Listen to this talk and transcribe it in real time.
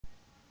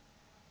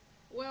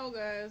So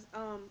guys,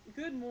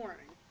 good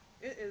morning.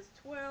 It is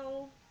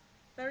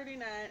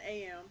 12:39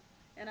 a.m.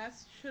 and I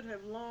should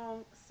have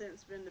long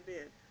since been to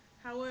bed.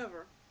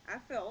 However, I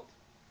felt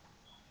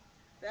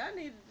that I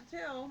needed to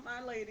tell my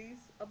ladies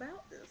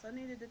about this. I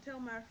needed to tell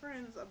my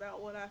friends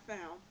about what I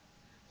found.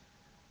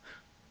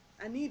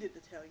 I needed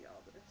to tell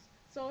y'all this.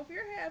 So if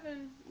you're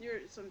having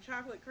some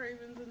chocolate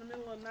cravings in the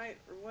middle of the night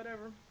or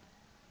whatever,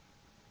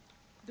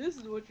 this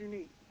is what you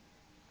need.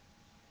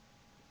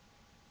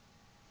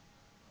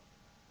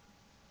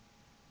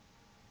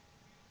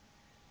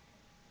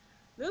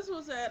 This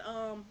was at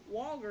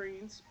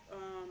Walgreens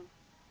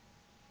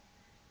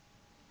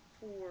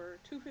for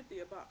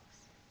 $2.50 a box.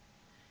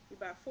 You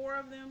buy four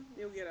of them,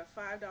 you'll get a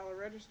 $5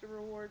 register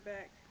reward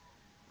back.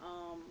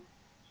 Um,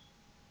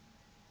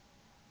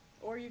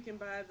 or you can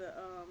buy the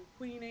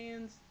Queen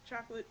Anne's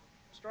chocolate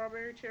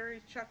strawberry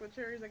cherries, chocolate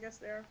cherries, I guess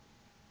they are.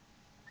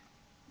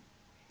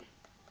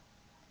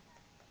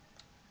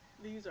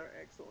 These are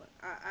excellent.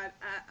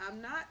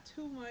 I'm not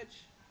too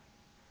much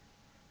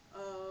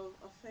of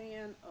a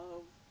fan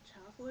of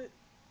chocolate.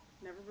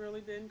 Never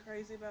really been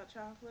crazy about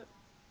chocolate.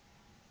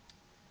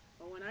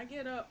 But when I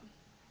get up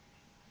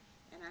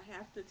and I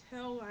have to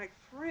tell my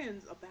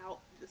friends about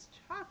this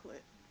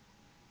chocolate,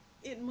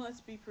 it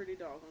must be pretty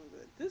doggone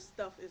good. This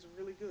stuff is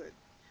really good.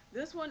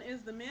 This one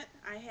is the mint.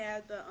 I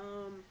had the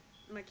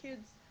my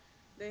kids.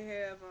 They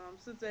have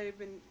since they've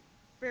been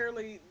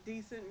fairly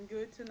decent and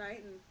good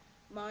tonight and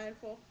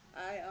mindful.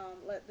 I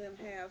let them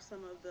have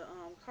some of the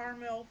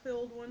caramel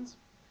filled ones,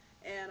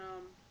 and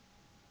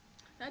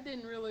that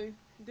didn't really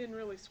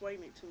sway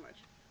me too much.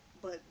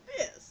 But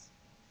this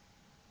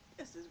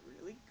is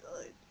really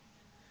good.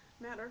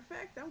 Matter of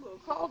fact, I'm gonna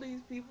call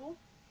these people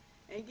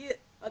and get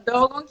a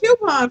doggone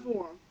coupon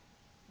for them.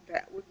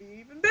 That would be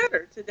even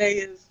better. Today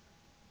is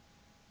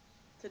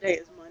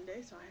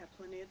Monday, so I have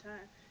plenty of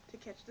time to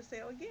catch the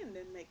sale again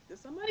and make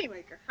this a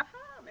moneymaker.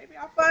 Haha, maybe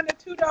I'll find a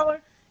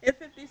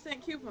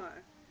 $2.50 coupon.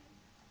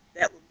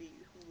 That would be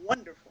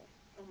wonderful.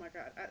 Oh my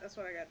god, that's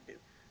what I got to do.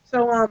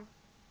 So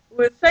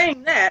with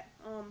saying that,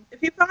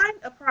 if you find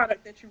a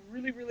product that you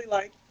really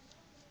like,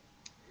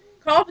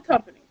 call the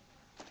company.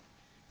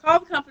 Call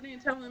the company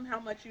and tell them how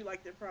much you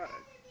like their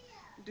product.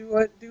 Do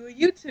a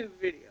YouTube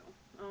video.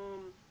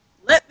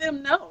 Let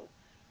them know.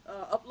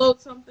 Upload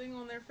something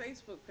on their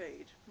Facebook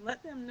page.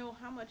 Let them know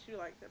how much you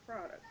like their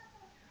product.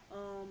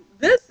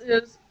 This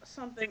is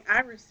something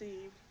I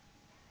received,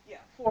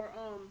 yeah, for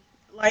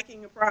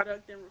liking a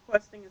product and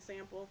requesting a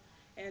sample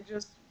and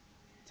just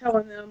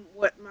telling them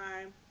what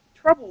my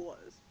trouble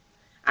was.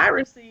 I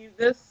received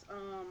this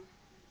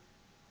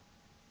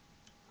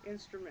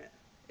instrument.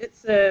 It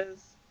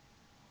says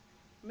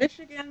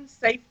Michigan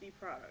Safety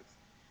Products.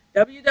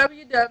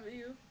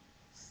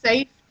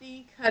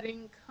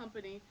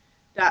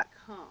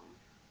 www.safetycuttingcompany.com.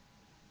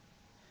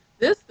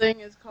 This thing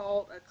is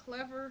called a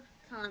clever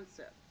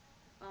concept.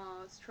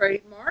 It's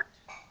trademarked,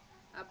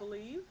 I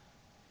believe,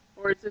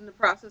 or it's in the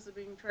process of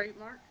being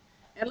trademarked.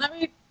 And let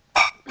me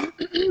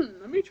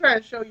let me try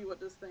to show you what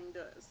this thing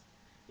does.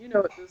 You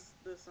know what this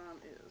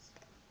is.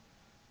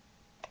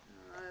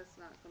 It's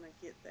not gonna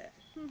get that.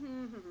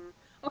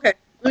 Okay,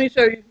 let me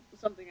show you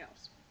something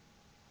else.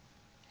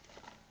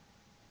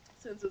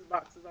 Since this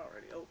box is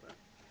already open,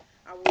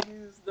 I will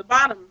use the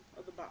bottom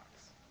of the box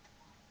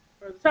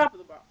or the top of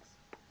the box,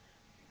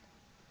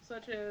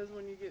 such as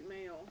when you get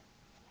mail.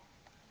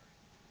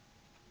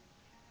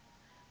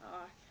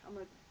 Uh, I'm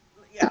gonna,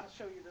 yeah, I'll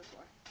show you this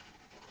way.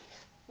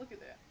 Look at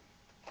that,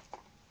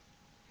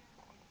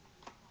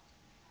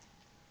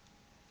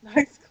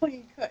 nice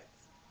clean cuts.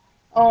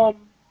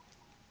 Um,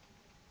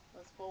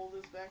 let's fold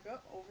this back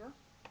up over,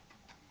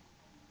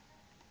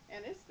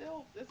 and it's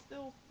still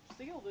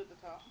sealed at the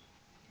top.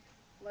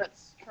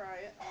 Let's try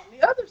it on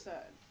the other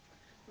side.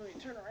 Let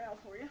me turn around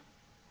for you.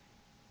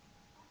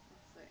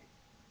 Let's see.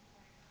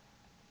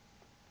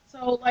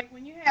 So like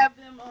when you have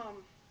them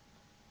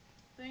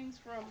things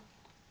from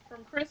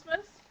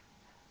Christmas,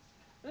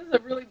 this is a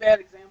really bad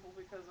example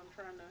because I'm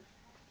trying to.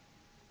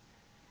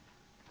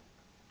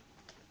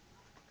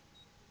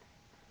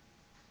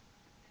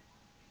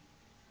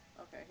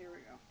 Okay, here we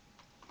go.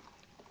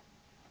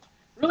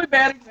 Really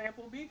bad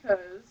example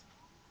because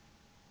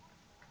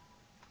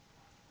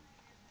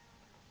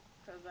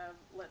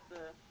I've let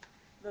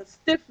the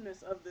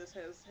stiffness of this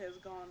has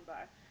gone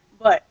by.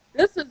 But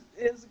this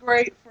is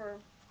great for.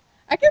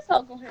 I guess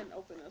I'll go ahead and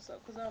open this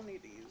up because I'll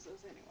need to use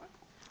this anyway.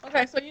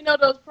 Okay, so you know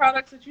those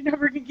products that you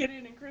never can get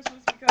in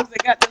Christmas because they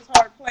got this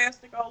hard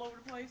plastic all over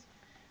the place?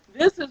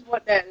 This is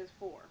what that is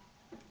for.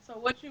 So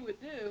what you would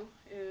do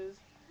is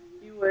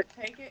you would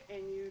take it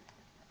and you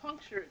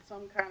puncture it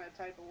some kind of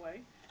type of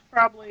way,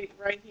 probably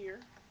right here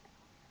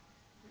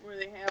where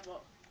they have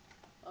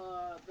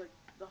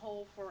the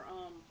hole for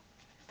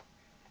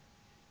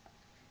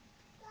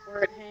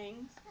where it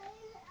hangs,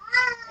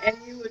 and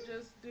you would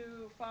just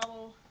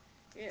follow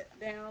it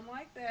down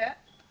like that.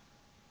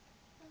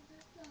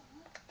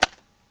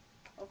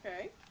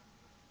 Okay,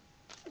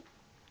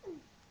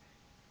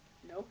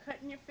 no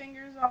cutting your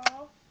fingers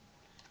off,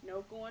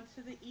 no going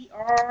to the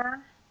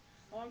ER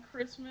on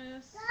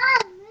Christmas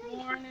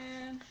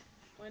morning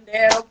when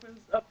Dad opens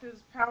up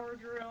his power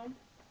drill.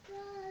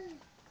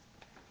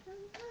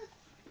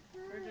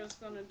 We're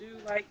just going to do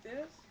like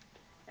this,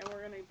 and we're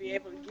going to be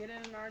able to get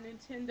in our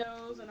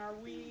Nintendos and our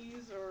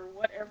Wii's or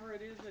whatever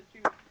it is that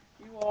you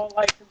all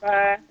like to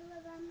buy.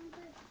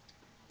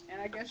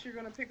 And I guess you're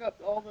going to pick up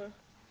all the...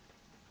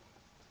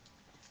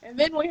 And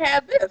then we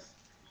have this.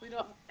 We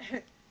don't...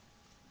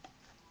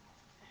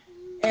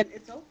 and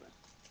it's open.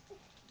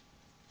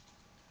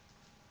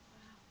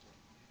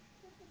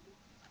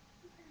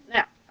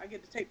 Now, I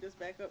get to take this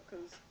back up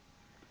because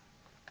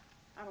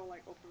I don't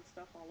like open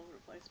stuff all over the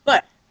place.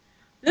 But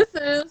this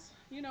is,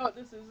 you know what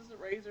this is. It's a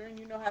razor, and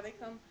you know how they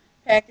come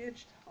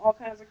packaged. All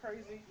kinds of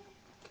crazy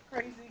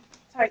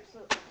types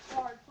of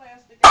hard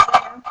plastic in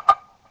there.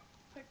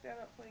 Pick that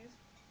up, please.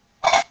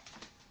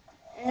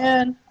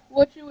 And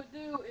what you would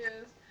do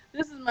is,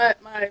 this is my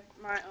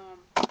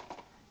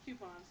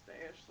coupon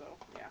stash, so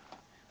yeah.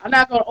 I'm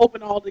not going to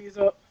open all these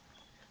up,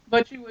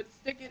 but you would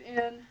stick it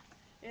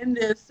in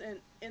this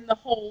and in the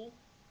hole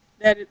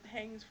that it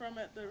hangs from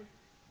at the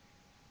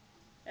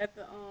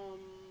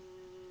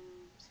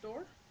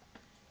store,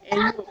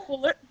 and you would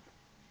pull it,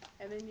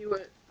 and then you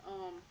would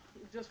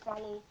just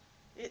follow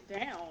it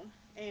down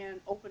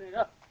and open it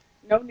up.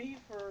 No need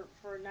for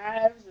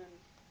knives and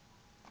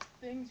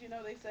things. You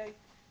know, they say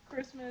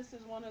Christmas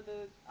is one of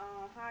the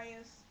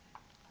highest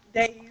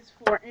days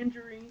for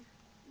injuries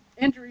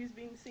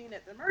being seen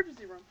at the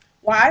emergency room.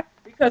 Why?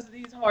 Because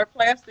these hard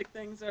plastic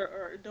things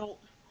are adult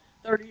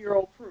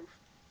 30-year-old proof.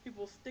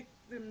 People stick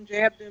them,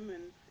 jab them,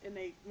 and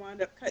they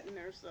wind up cutting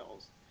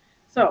themselves.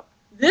 So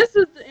this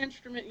is the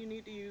instrument you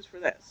need to use for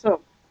that.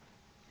 So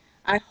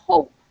I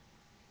hope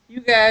you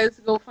guys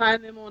go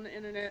find them on the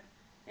internet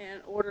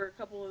and order a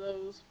couple of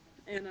those.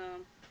 And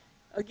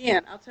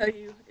again, I'll tell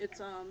you, it's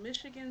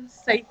Michigan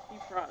Safety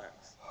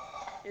Products.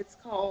 It's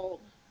called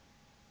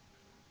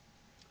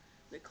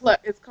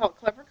it's called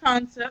Clever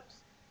Concepts,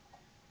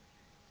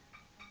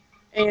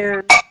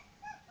 and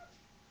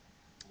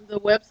the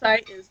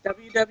website is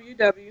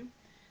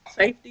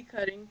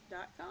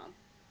www.safetycutting.com.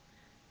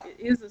 It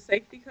is a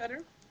safety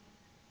cutter.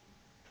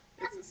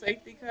 It's a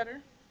safety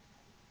cutter.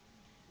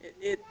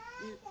 You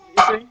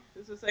see,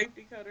 it's a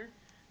safety cutter.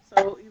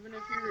 So even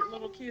if your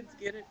little kids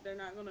get it, they're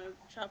not going to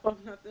chop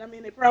up nothing. I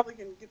mean, they probably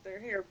can get their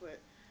hair, but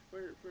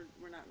we're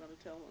not going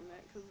to tell them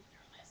that because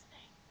they're listening.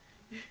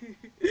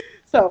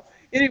 So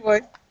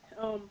anyway,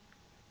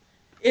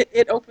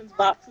 it opens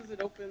boxes. It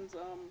opens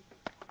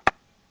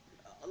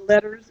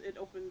letters. It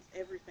opens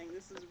everything.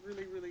 This is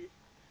really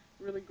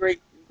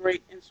great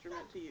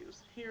instrument to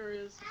use. Here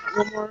is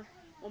one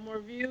more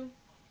view.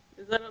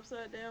 Is that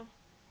upside down?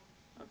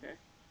 Okay.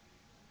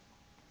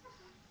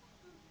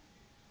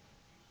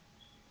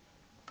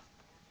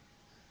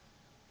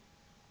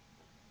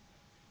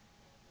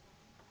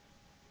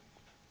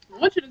 I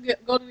want you to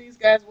go to these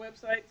guys'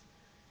 websites,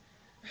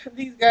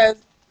 these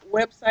guys'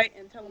 website,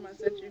 and tell them I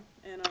sent you,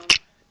 and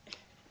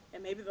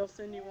maybe they'll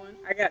send you one.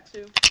 I got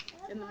two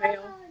in the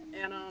mail,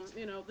 and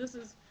you know, this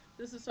is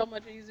so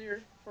much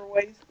easier for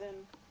waste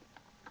than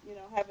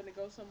having to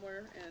go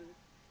somewhere and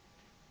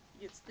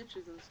get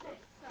stitches and stuff,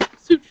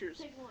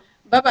 sutures.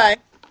 Bye bye.